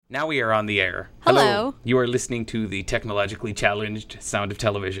Now we are on the air. Hello. You are listening to the technologically challenged Sound of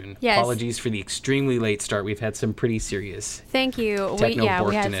Television. Yes. Apologies for the extremely late start. We've had some pretty serious Thank you. We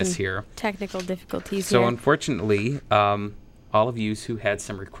had some here. technical difficulties So here. unfortunately, all of you who had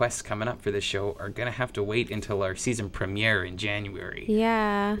some requests coming up for this show are going to have to wait until our season premiere in January.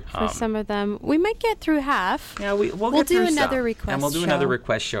 Yeah, for some of them. We might get through half. Yeah, we'll get do through another request show. And we'll do another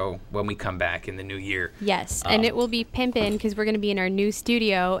request show when we come back in the new year. Yes, and it will be pimpin' because we're going to be in our new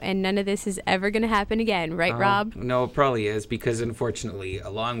studio, and none of this is ever going to happen again. Right, Rob? No, it probably is, because unfortunately,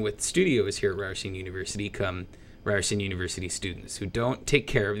 along with studios here at Ryerson University come Ryerson University students who don't take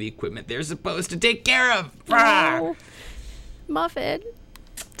care of the equipment they're supposed to take care of. Oh, Muffin.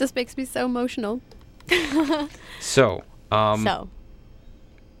 This makes me so emotional. So, shall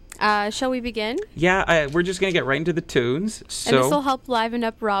we begin? Yeah, we're just going to get right into the tunes. So, and this will help liven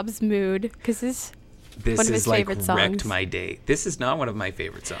up Rob's mood, because this one of his favorite songs. Wrecked my day. This is not one of my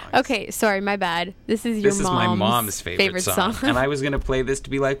favorite songs. Okay, sorry, my bad. This is my mom's favorite song. And I was going to play this to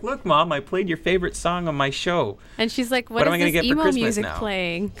be like, look, Mom, I played your favorite song on my show. And she's like, what is this emo music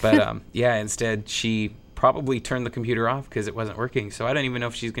playing? But yeah, instead she probably turned the computer off because it wasn't working. So I don't even know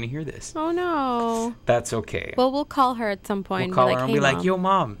if she's going to hear this. Oh, no. That's okay. Well, we'll call her at some point. We'll call her and be like, yo,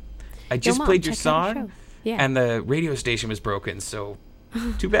 Mom, I just played your song, and the radio station was broken, so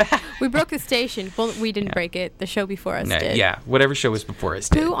too bad. We broke the station. Well, we didn't break it. The show before us did. Yeah, whatever show was before us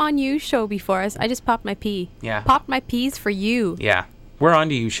did. Poo on you show before us. I just popped my pee. Yeah. Popped my peas for you. Yeah. We're on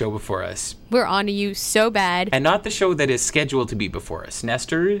to you show before us. We're on to you so bad. And not the show that is scheduled to be before us.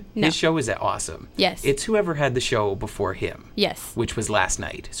 Nestor, his show is awesome. Yes. It's whoever had the show before him. Yes. Which was last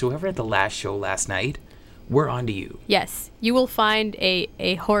night. So whoever had the last show last night, we're on to you. Yes. You will find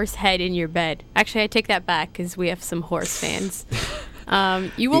a horse head in your bed. Actually, I take that back because we have some horse fans.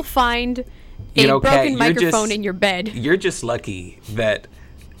 You will find a broken Kat, microphone in your bed. You're just lucky that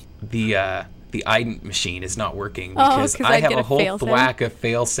the ident machine is not working, because I have a whole thwack of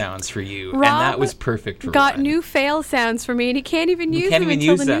fail sounds for you, Rob and that was perfect for got one. new fail sounds for me, and he can't even use them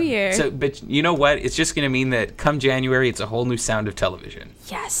until the new year. So, but you know what? It's just going to mean that come January, it's a whole new sound of television.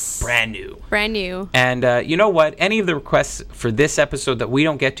 Yes. Brand new. Brand new. And you know what? Any of the requests for this episode that we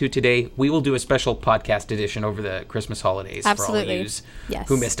don't get to today, we will do a special podcast edition over the Christmas holidays. Absolutely. For all of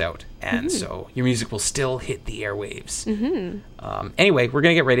you who missed out. And so your music will still hit the airwaves. Anyway, we're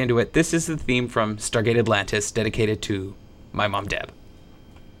going to get right into it. This is the theme from Stargate Atlantis, dedicated to my mom, Deb.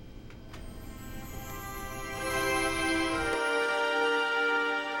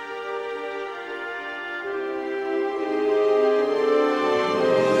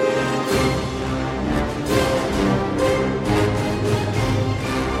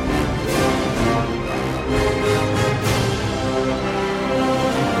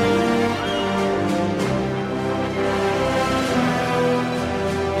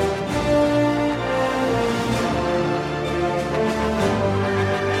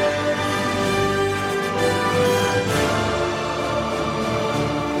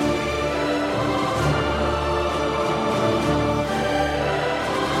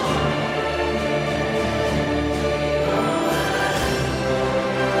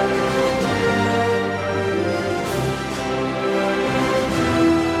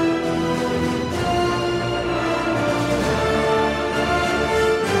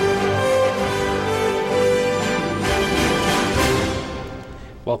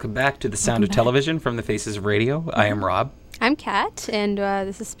 Welcome back to the Sound of Television from the Faces of Radio. I am Rob. I'm Kat, and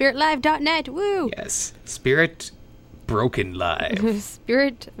this is SpiritLive.net. Woo! Yes, Spirit Broken Live.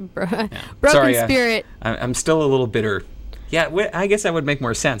 Broken Sorry, Spirit. I'm still a little bitter. Yeah, I guess that would make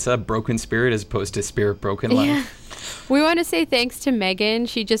more sense. Broken Spirit as opposed to Spirit Broken Live. Yeah. We want to say thanks to Megan.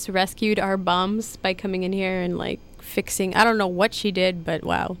 She just rescued our bums by coming in here and fixing. I don't know what she did, but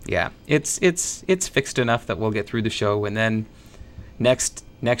wow. Yeah, it's fixed enough that we'll get through the show, and then next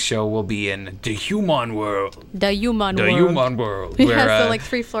show will be in the human world. The human world. Where, so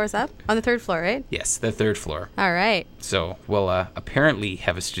 3 floors up? On the 3rd floor, right? Yes, the 3rd floor. All right. So we'll apparently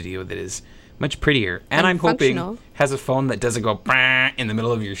have a studio that is much prettier. And I'm hoping has a phone that doesn't go in the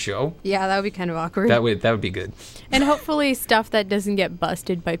middle of your show. Yeah, that would be kind of awkward. That would be good. And hopefully stuff that doesn't get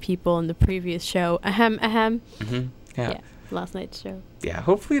busted by people in the previous show. Mm-hmm. Yeah. Last night's show. Yeah,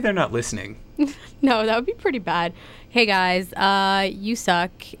 hopefully they're not listening. No, that would be pretty bad. Hey guys, you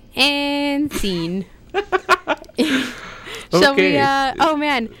suck. And scene. Shall we, oh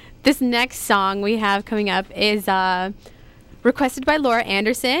man, this next song we have coming up is requested by Laura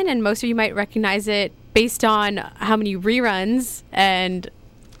Anderson, and most of you might recognize it based on how many reruns and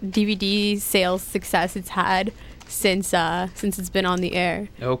DVD sales success it's had since it's been on the air.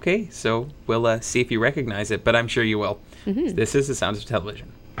 Okay, so we'll see if you recognize it, but I'm sure you will. Mm-hmm. This is The Sound of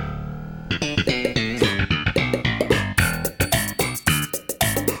Television.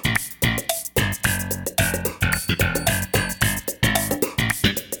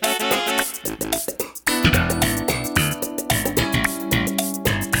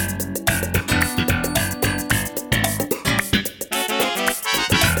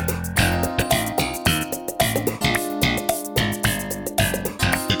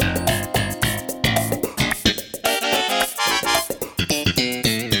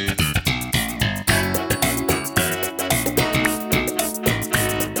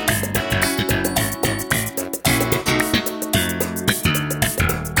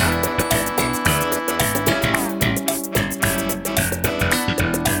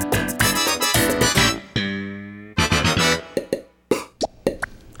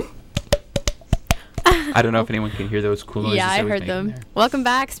 I don't know if anyone can hear those cool noises. Yeah, I heard them. There. Welcome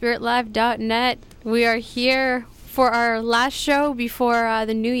back, spiritlive.net. We are here for our last show before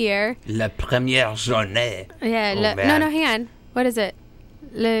the new year. La première journée. Yeah, no, hang on. What is it?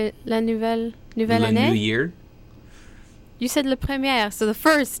 La nouvelle année? Le new year? You said le première, so the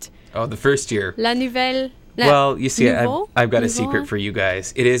first. Oh, the first year. La nouvelle. Well, you see, I've got a secret for you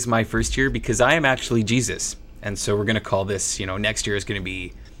guys. It is my first year because I am actually Jesus. And so we're going to call this, next year is going to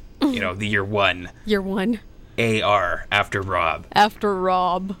be, the year one. Year one. AR, after Rob. After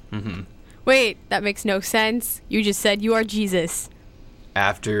Rob. Mm-hmm. Wait, that makes no sense. You just said you are Jesus.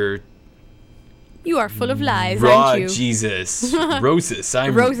 After... You are full of lies, Raw aren't you? Jesus. Roses.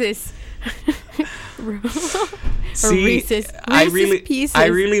 Roses. See, Reese's Pieces. I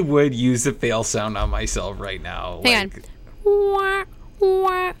really would use a fail sound on myself right now. Hang on.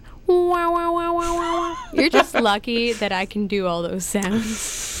 You're just lucky that I can do all those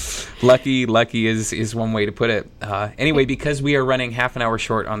sounds. Lucky is one way to put it. Anyway, because we are running half an hour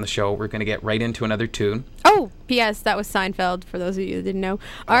short on the show, we're going to get right into another tune. Oh, P.S. That was Seinfeld, for those of you that didn't know.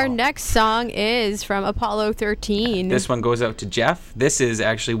 Our next song is from Apollo 13. This one goes out to Jeff. This is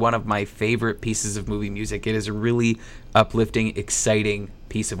actually one of my favorite pieces of movie music. It is a really uplifting, exciting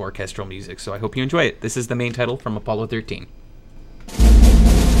piece of orchestral music, so I hope you enjoy it. This is the main title from Apollo 13.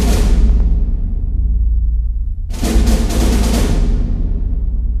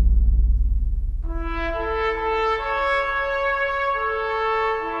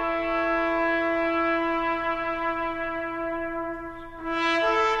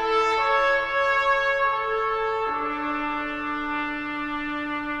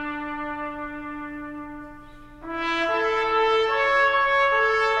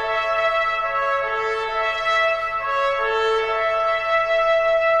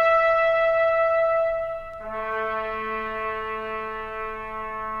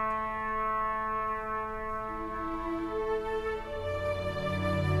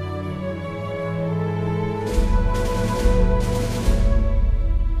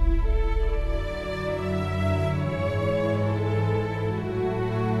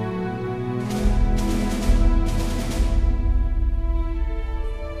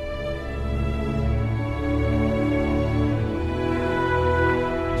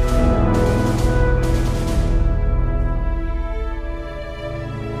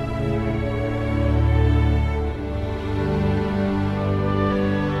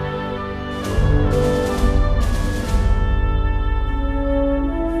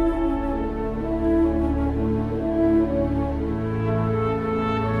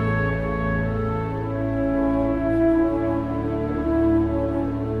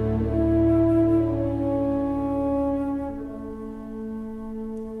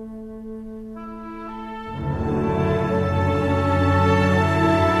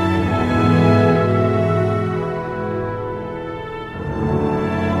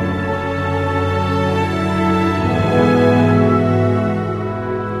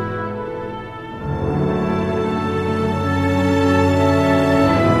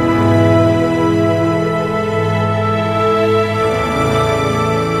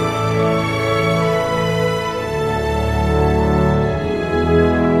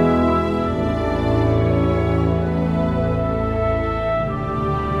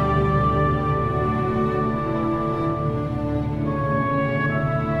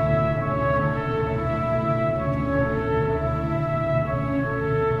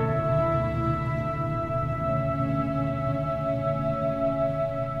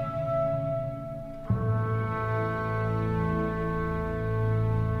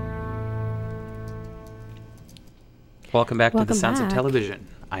 Welcome back to the Sounds of Television.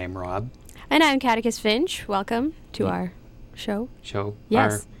 I am Rob. And I'm Catechus Finch. Welcome to our show.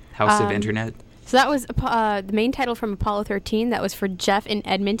 Yes. Our House of Internet. So that was the main title from Apollo 13. That was for Jeff in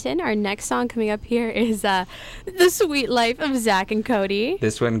Edmonton. Our next song coming up here is The Sweet Life of Zach and Cody.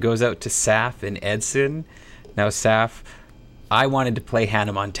 This one goes out to Saf and Edson. Now, Saf, I wanted to play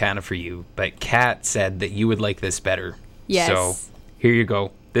Hannah Montana for you, but Kat said that you would like this better. Yes. So here you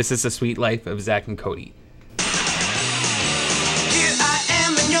go. This is The Sweet Life of Zach and Cody.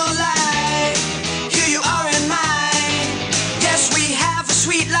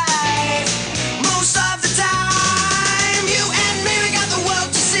 Sweet life, most of the time. You and me, we got the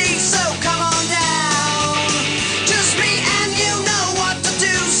world to see, so come on down. Just me and you know what to do,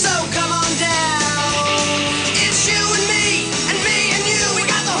 so come on down. It's you and you, we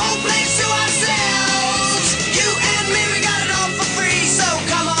got the whole place to ourselves. You and me, we got it all for free, so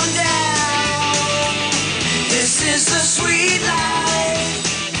come on down.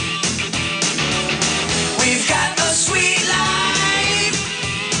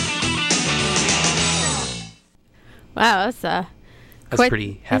 Wow, that's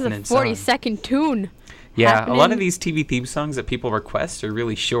pretty happening. That's a 40-second tune. Yeah, happening. a lot of these TV theme songs that people request are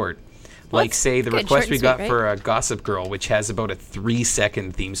really short. Well, Like, say, the good, request we short got and sweet, for Gossip Girl, which has about a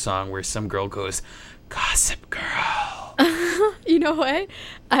 3-second theme song where some girl goes, Gossip Girl. You know what?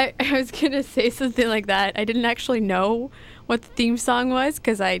 I was going to say something like that. I didn't actually know what the theme song was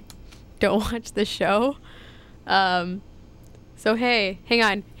because I don't watch the show. So, hey, hang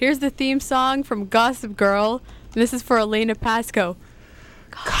on. Here's the theme song from Gossip Girl. This is for Elena Pasco.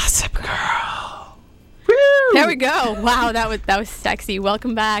 Gossip Girl. There we go. Wow, that was sexy.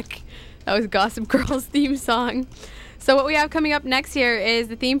 Welcome back. That was Gossip Girl's theme song. So what we have coming up next here is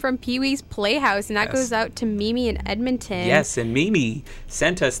the theme from Pee-wee's Playhouse, and that goes out to Mimi in Edmonton. Yes, and Mimi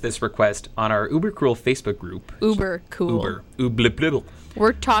sent us this request on our Uber Cool Facebook group. Uber cool. Uber.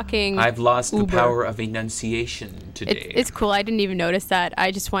 We're talking I've lost Uber. the power of enunciation today. It's cool. I didn't even notice that.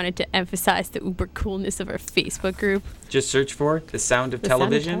 I just wanted to emphasize the uber coolness of our Facebook group. Just search for The Sound of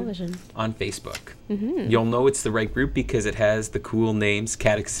Television on Facebook. Mm-hmm. You'll know it's the right group because it has the cool names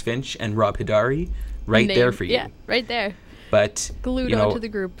Caddix Finch and Rob Hidari there for you. Yeah, right there. But Glued onto the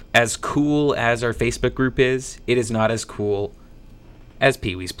group. As cool as our Facebook group is, it is not as cool as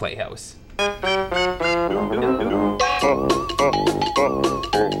Pee-wee's Playhouse.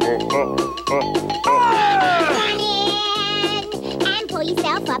 And pull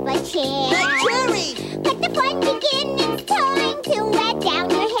yourself up a chair. Jerry! Let the fun begin. It's time to let down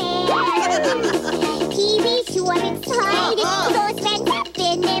your hair. TV sure excited. Those friends have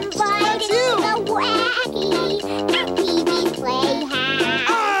been invited to the wacky at TV's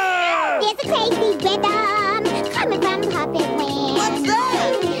Playhouse. There's a crazy rhythm coming from Puppet Land. What's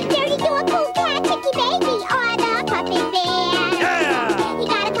that? Dirty Door, Cool Cat, Chicky Baby, or the Puppet Bear. Yeah! You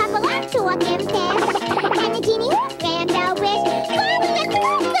got a couple of talking fish, and the genie who grant a wish. Chloe is the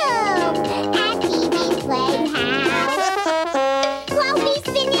costume at TV's Playhouse. Chloe's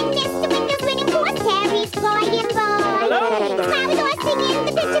spinning, Mr. Windows winning, course Terry's flying by. Flowers are singing,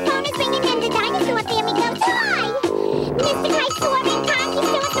 the picture phone is ringing, and the dinosaur family goes hi. Mr. Kite soaring, Conky's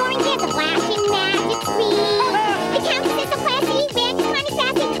still soaring, there's a flashing magic screen. The countess is so classy, Ranch is kind of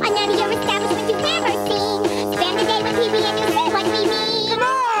sassy, on none of your establishments you've never seen. Spend the day with TV and you'll see what we mean. Come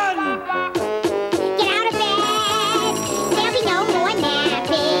on! Get out of bed. There'll be no more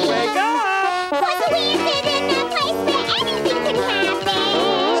napping. Wake up! 'Cause we're sitting in a place where anything can happen.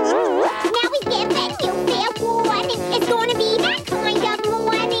 Now we giving you fair warning. It's gonna be that kind of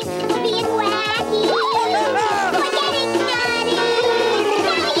morning. We're being wacky. We're getting naughty.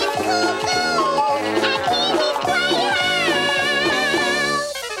 Now it's cuckoo at TV's Playhouse.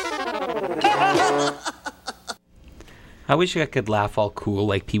 I wish I could laugh all cool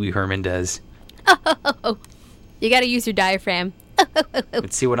like Pee Wee Herman does. You got to use your diaphragm.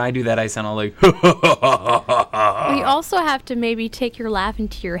 But see, when I do that, I sound all like... We also have to maybe take your laugh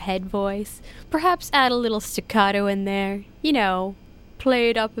into your head voice. Perhaps add a little staccato in there. You know, play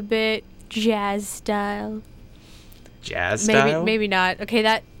it up a bit, jazz style. Jazz style? Maybe not. Okay,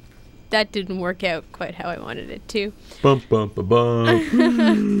 that didn't work out quite how I wanted it to. Bum, bum, bum,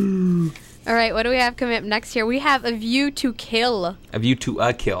 bum. All right, what do we have coming up next here? We have A View to Kill. A View to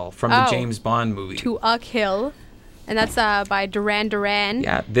a Kill from the Oh. James Bond movie. To a Kill. And that's by Duran Duran.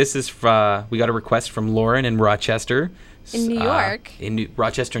 Yeah, this is we got a request from Lauren in Rochester. In New York.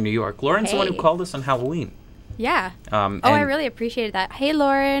 Rochester, New York. Lauren's the one who Hey. called us on Halloween. Yeah. I and- really appreciated that. Hey,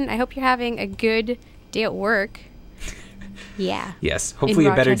 Lauren, I hope you're having a good day at work. Yeah. Yes, hopefully a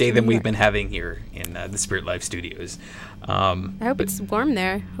better Rochester, day than New we've York. been having here in the Spirit Life Studios. I hope it's warm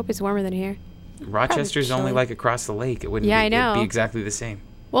there. Hope it's warmer than here. Rochester's Probably only chilly. like across the lake. It wouldn't Yeah, be, I know. It'd be exactly the same.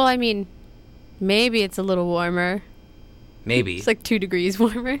 Well, I mean, maybe it's a little warmer. Maybe. It's like 2 degrees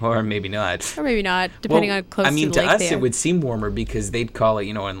warmer. Or maybe not. Or maybe not, depending Well, on how close I mean, to the to lake us they it are. would seem warmer because they'd call it,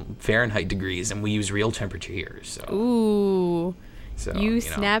 in Fahrenheit degrees, and we use real temperature here. So, Ooh. so You know,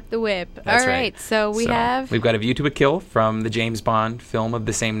 snap the whip. that's All right, so we have We've got A View to a Kill from the James Bond film of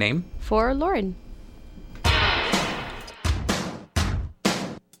the same name. for Lauren.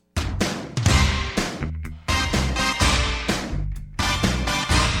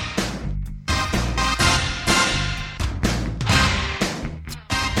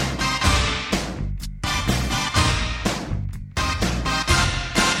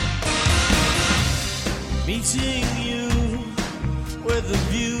 Meeting you with a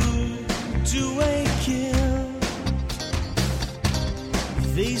view to a kill.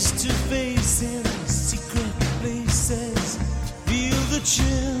 Face to face in secret places, feel the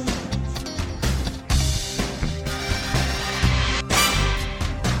chill.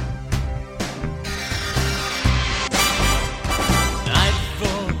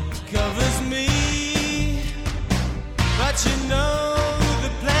 Nightfall covers me,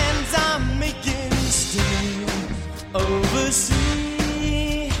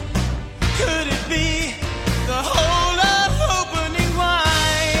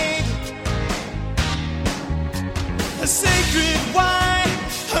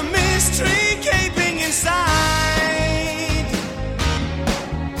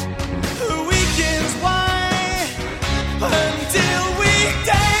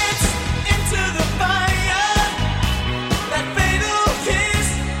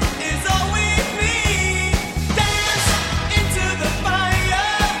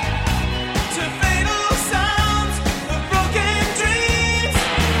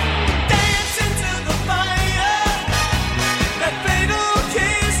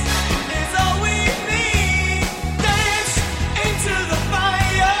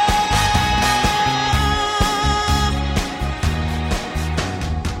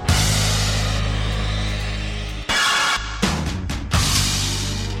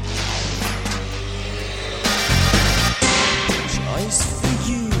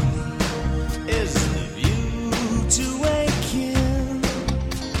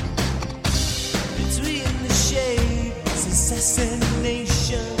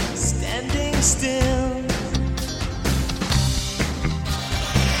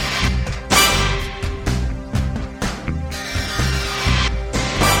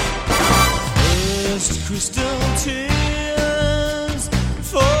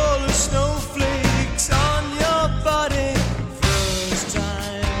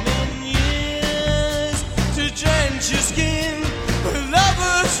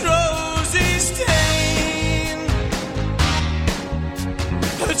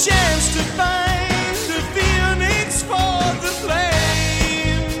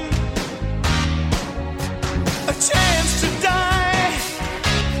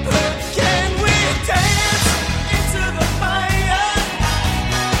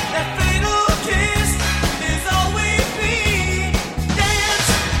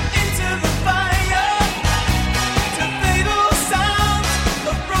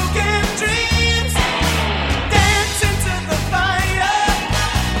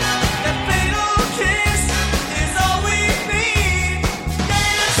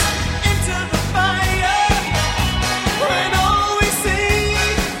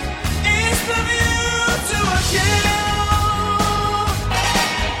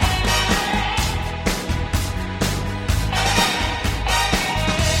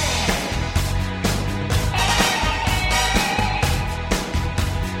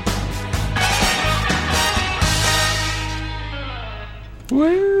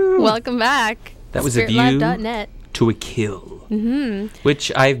 Welcome back. That was a view SpiritLive.net. to a kill,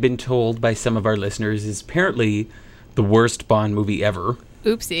 which I've been told by some of our listeners is apparently the worst Bond movie ever.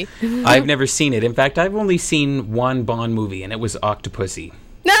 Oopsie. I've never seen it. In fact, I've only seen one Bond movie, and it was Octopussy.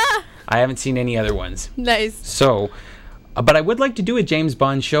 Ah! I haven't seen any other ones. Nice. So, but I would like to do a James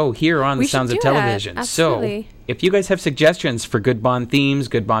Bond show here on We The Sounds should of do that. Television. Absolutely. So, if you guys have suggestions for good Bond themes,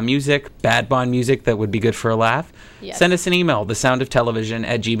 good Bond music, bad Bond music that would be good for a laugh, Yes. send us an email,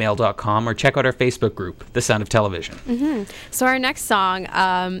 thesoundoftelevision@gmail.com, or check out our Facebook group, The Sound of Television. So our next song,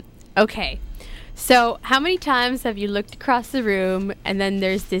 okay. So how many times have you looked across the room and then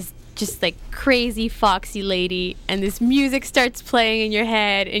there's this just like crazy foxy lady and this music starts playing in your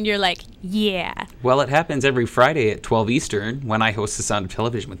head and you're like, yeah. Well, it happens every Friday at 12 Eastern when I host The Sound of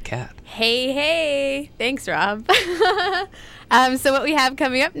Television with Katt. Hey. Thanks, Rob. So what we have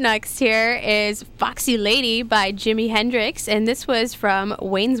coming up next here is Foxy Lady by Jimi Hendrix, and this was from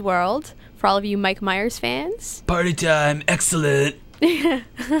Wayne's World for all of you Mike Myers fans. Party time, excellent.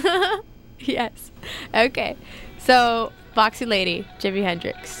 Yes. Okay. So, Foxy Lady, Jimi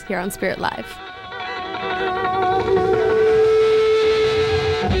Hendrix, here on Spirit Live.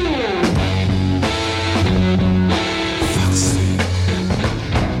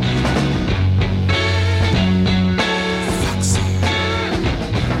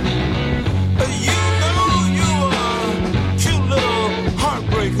 You know you are a cute little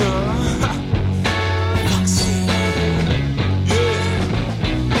heartbreaker. Foxy. Yeah.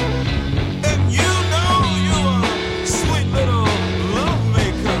 And you know you are a sweet little love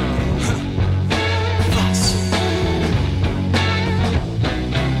maker. Foxy.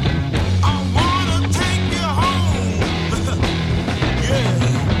 I wanna take you home. Yeah.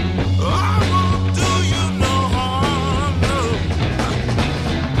 I won't do you no harm, no.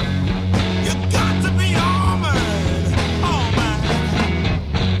 You got to be all mine,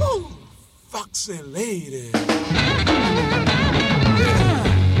 Ooh, foxy lady.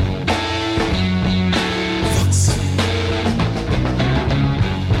 Foxy.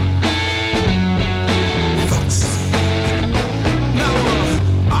 Foxy. Now,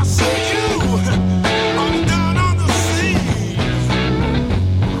 I see you on down on the sea.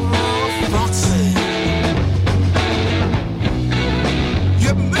 Oh, Foxy.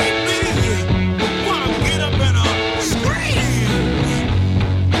 You make me wanna get up and scream.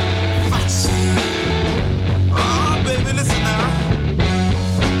 Foxy. Oh, baby, listen now.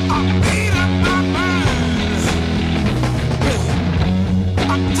 I made up my mind.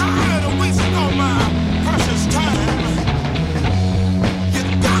 I'm tired of wasting all my precious time. You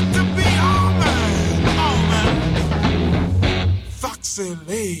got to be all mine, Foxy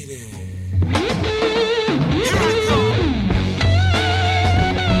lady. Here I come.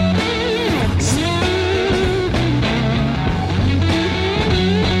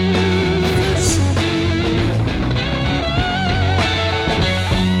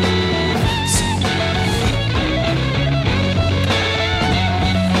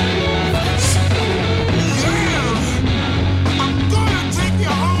 I'm gonna take you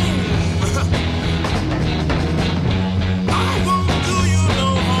home. I won't do you no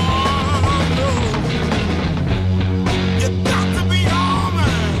harm, no. You got to be all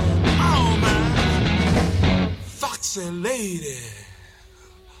mine, Foxy lady.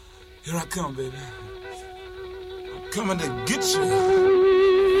 Here I come, baby. I'm coming to get you.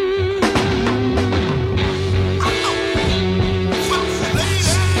 Foxy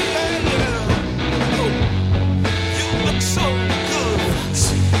lady. You look so good.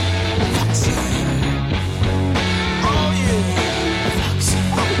 Foxy. Oh, yeah. Foxy.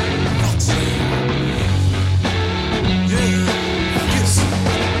 Foxy. Yeah. Yes.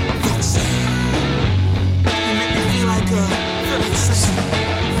 Foxy. You make me feel like a very sexy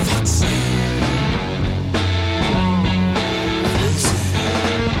Foxy. Foxy.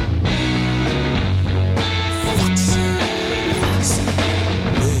 Foxy.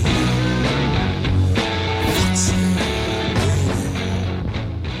 Foxy.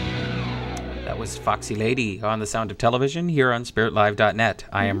 That was Foxy Lady on The Sound of Television here on SpiritLive.net.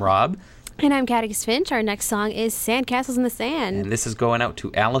 I am Rob, And I'm Caddis Finch. Our next song is Sandcastles in the Sand. and this is going out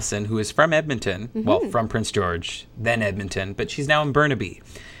to Allison, who is from Edmonton. Well, from Prince George, then Edmonton, but she's now in Burnaby.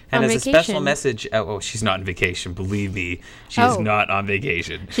 And On as a special vacation. message, she's not on vacation, believe me. She's Oh. not on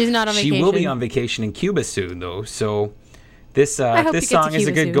vacation. She's not on She will be vacation. on vacation in Cuba soon, though. So this hope you this get to song is a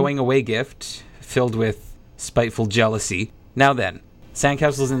Cuba good soon. going away gift filled with spiteful jealousy. Now then,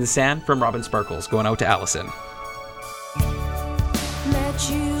 Sandcastles in the Sand from Robin Sparkles, going out to Allison. Met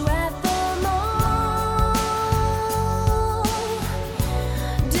you at the mall.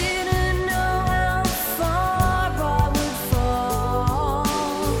 Didn't know how far I would fall.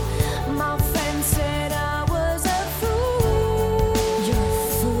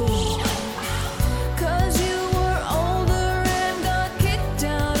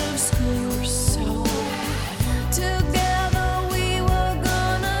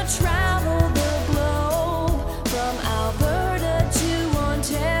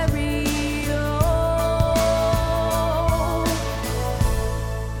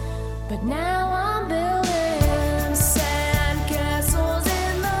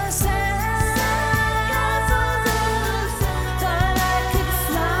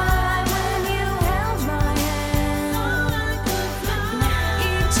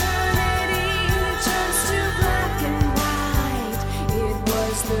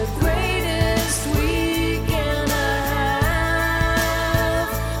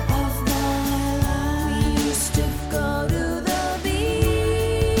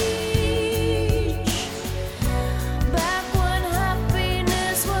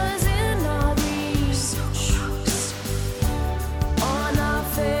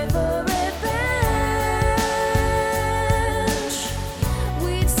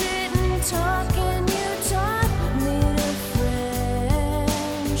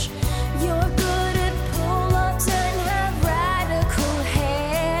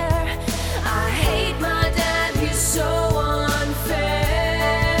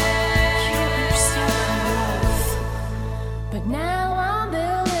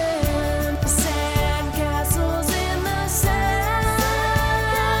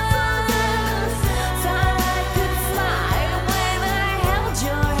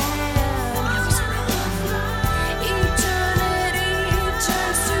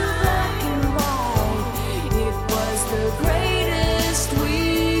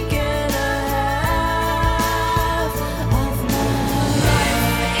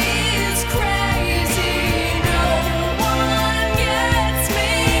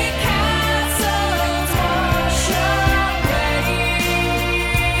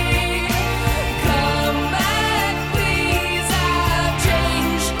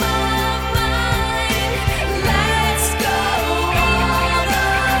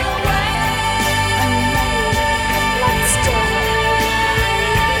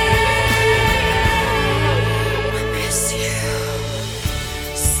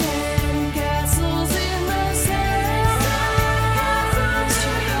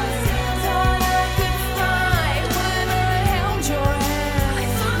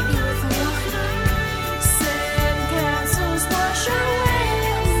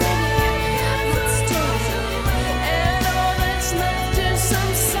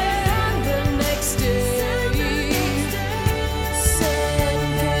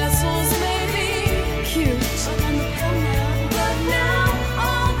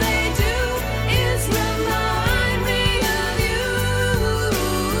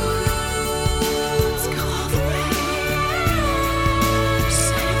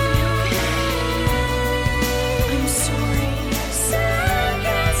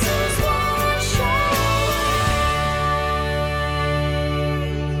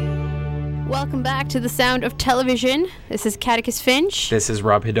 to The Sound of Television. This is Catechus Finch. This is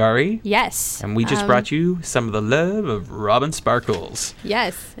Rob Hidari. Yes. And we just brought you some of the love of Robin Sparkles.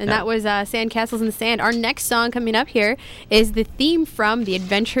 Yes, and that was Sandcastles in the Sand. Our next song coming up here is the theme from The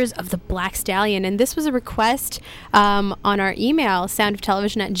Adventures of the Black Stallion. And this was a request on our email,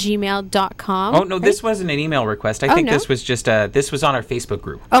 soundoftelevision@gmail.com. Oh, no, this wasn't an email request. I think no? this was just this was on our Facebook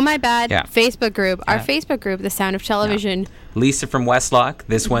group. Oh, my bad. Yeah. Facebook group. Our Yeah. Facebook group, The Sound of Television. Lisa from Westlock,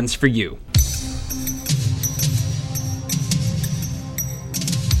 this one's for you.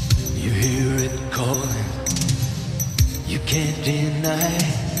 You hear it calling, you can't deny.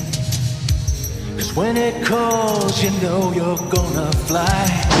 'Cause when it calls, you know you're gonna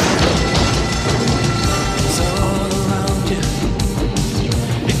fly. It's all around you,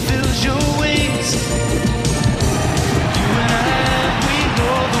 it fills your wings. You and I, we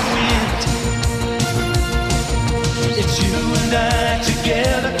know the wind. It's you and I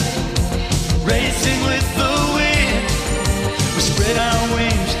together, racing with the wind. We spread our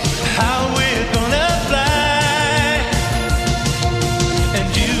wings, how we're gonna fly. And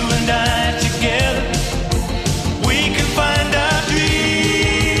you and I together, we can find our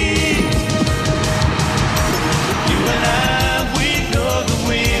dreams. You and I, we know the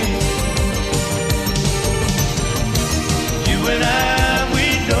wind. You and I, we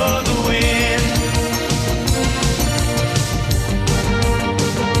know the wind.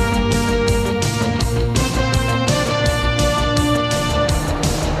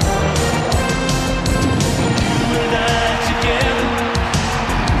 You and I together,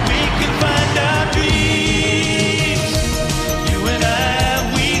 we can find our dreams. You and I,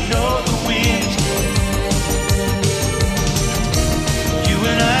 we know the wind. You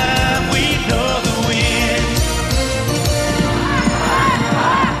and I, we know the wind.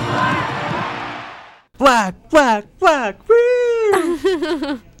 Black, black, black,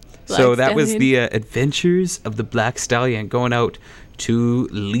 woo! So that was Stallion. the Adventures of the Black Stallion going out to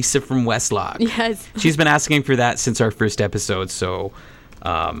Lisa from Westlock. Yes. She's been asking for that since our first episode, so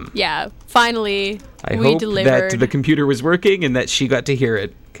Yeah, finally, I we hope delivered. that the computer was working and that she got to hear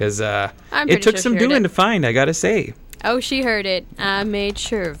it, because I'm it pretty took sure some she heard doing it. to find, I gotta say. Oh, she heard it. I made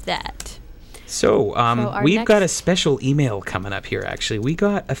sure of that. So, our we've got a next- special email coming up here, actually. We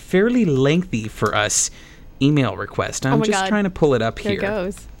got a fairly lengthy for us email request. I'm my just God. trying to pull it up Here here. it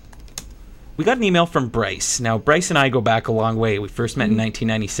goes. We got an email from Bryce. Now, Bryce and I go back a long way. We first Mm-hmm. met in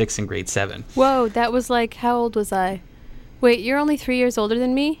 1996 in grade 7. Whoa, that was like, how old was I? Wait, you're only 3 years older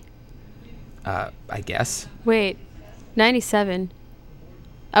than me? I guess. Wait, 97.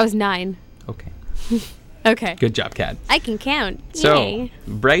 I was 9. Okay. Okay. Good job, Kat. I can count. So, Yay.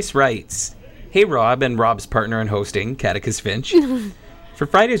 Bryce writes, "Hey, Rob and Rob's partner in hosting, Catechus Finch. For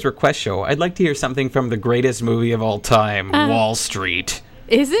Friday's request show, I'd like to hear something from the greatest movie of all time, Wall Street.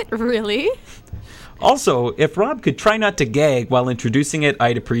 Is it really? Also, if Rob could try not to gag while introducing it,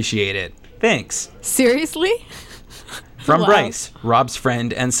 I'd appreciate it. Thanks." Seriously? From Wow. Bryce, Rob's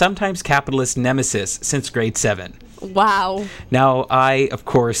friend and sometimes capitalist nemesis since grade 7. Wow. Now, I, of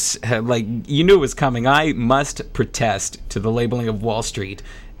course, you knew it was coming. I must protest to the labeling of Wall Street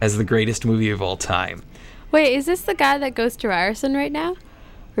as the greatest movie of all time. Wait, is this the guy that goes to Ryerson right now?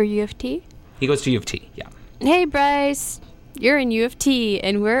 Or U of T? He goes to U of T, yeah. Hey, Bryce. You're in U of T,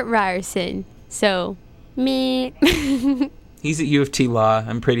 and we're at Ryerson. So, me. He's at U of T Law.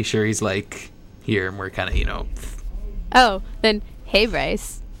 I'm pretty sure he's like here, and we're kind of, Oh, then, hey,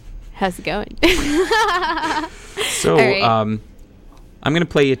 Bryce. How's it going? So, All right. I'm going to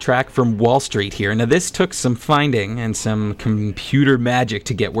play a track from Wall Street here. Now, this took some finding and some computer magic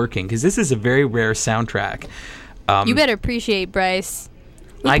to get working, because this is a very rare soundtrack. You better appreciate Bryce.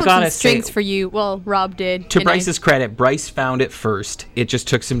 We I put gotta some strings say- for you. Well, Rob did. To and I- Bryce's credit, Bryce found it first. It just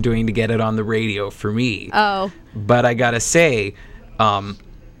took some doing to get it on the radio for me. Oh. But I gotta say, well,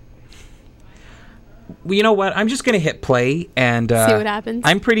 you know what? I'm just gonna hit play and See what happens?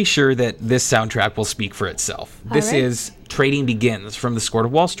 I'm pretty sure that this soundtrack will speak for itself. This right. is Trading Begins from the score to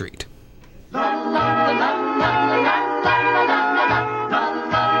Wall Street.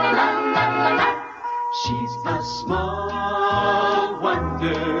 She's a small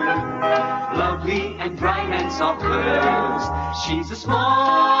wonder, lovely and bright and soft curves. She's a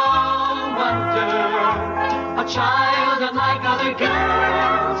small wonder, a child unlike other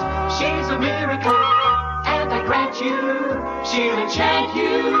girls. She's a miracle, and I grant you, she'll enchant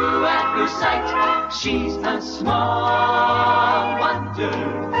you at first sight. She's a small wonder,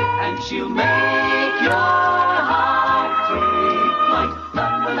 and she'll make your heart take flight. La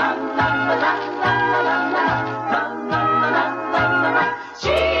la la la la la la la la la la la la la.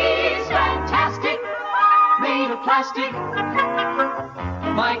 She's fantastic, made of plastic.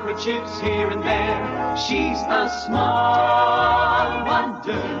 My handkerchiefs here and there. She's a small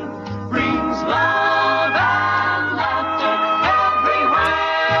wonder, brings love and laughter everywhere.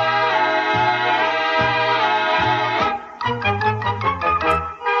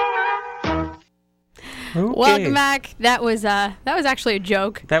 Welcome back. That was actually a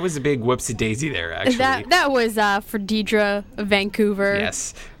joke. That was a big whoopsie daisy there, actually. That was for Deidre of Vancouver.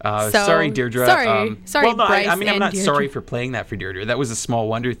 Yes. Sorry, Deirdre. Sorry, well, no, Bryce I'm and not Deirdre. sorry for playing that for Deirdre. That was a Small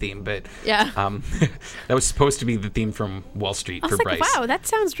Wonder theme, but Yeah. that was supposed to be the theme from Wall Street I for was like, Bryce. wow, that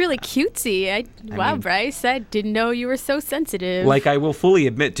sounds really cutesy. Wow, mean- Bryce, I didn't know you were so sensitive. Like, I will fully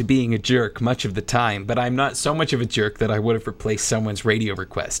admit to being a jerk much of the time, but I'm not so much of a jerk that I would have replaced someone's radio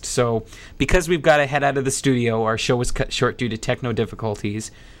request. So, because we've got to head out of the studio, our show was cut short due to techno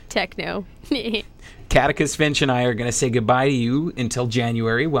difficulties. Techno. Catechus Finch and I are going to say goodbye to you until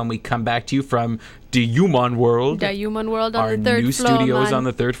January when we come back to you from the Human World. The human world on our the third new floor, studios man. on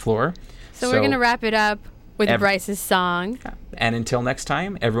the third floor. So we're going to wrap it up with Bryce's song. And until next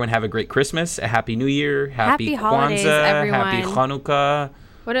time, everyone have a great Christmas, a Happy New Year, Happy holidays, Kwanzaa, everyone. Happy Hanukkah.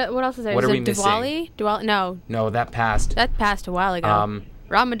 What else is there? What Is are it we missing? Diwali? No, No, that passed. that passed a while ago.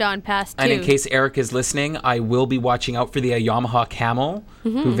 Ramadan passed too. And in case Eric is listening, I will be watching out for the Yamaha camel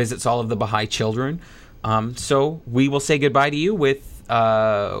who visits all of the Baha'i children. So we will say goodbye to you with,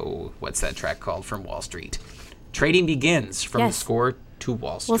 what's that track called from Wall Street? Trading Begins from the Yes. Score to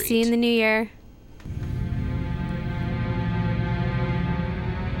Wall Street. We'll see you in the new year.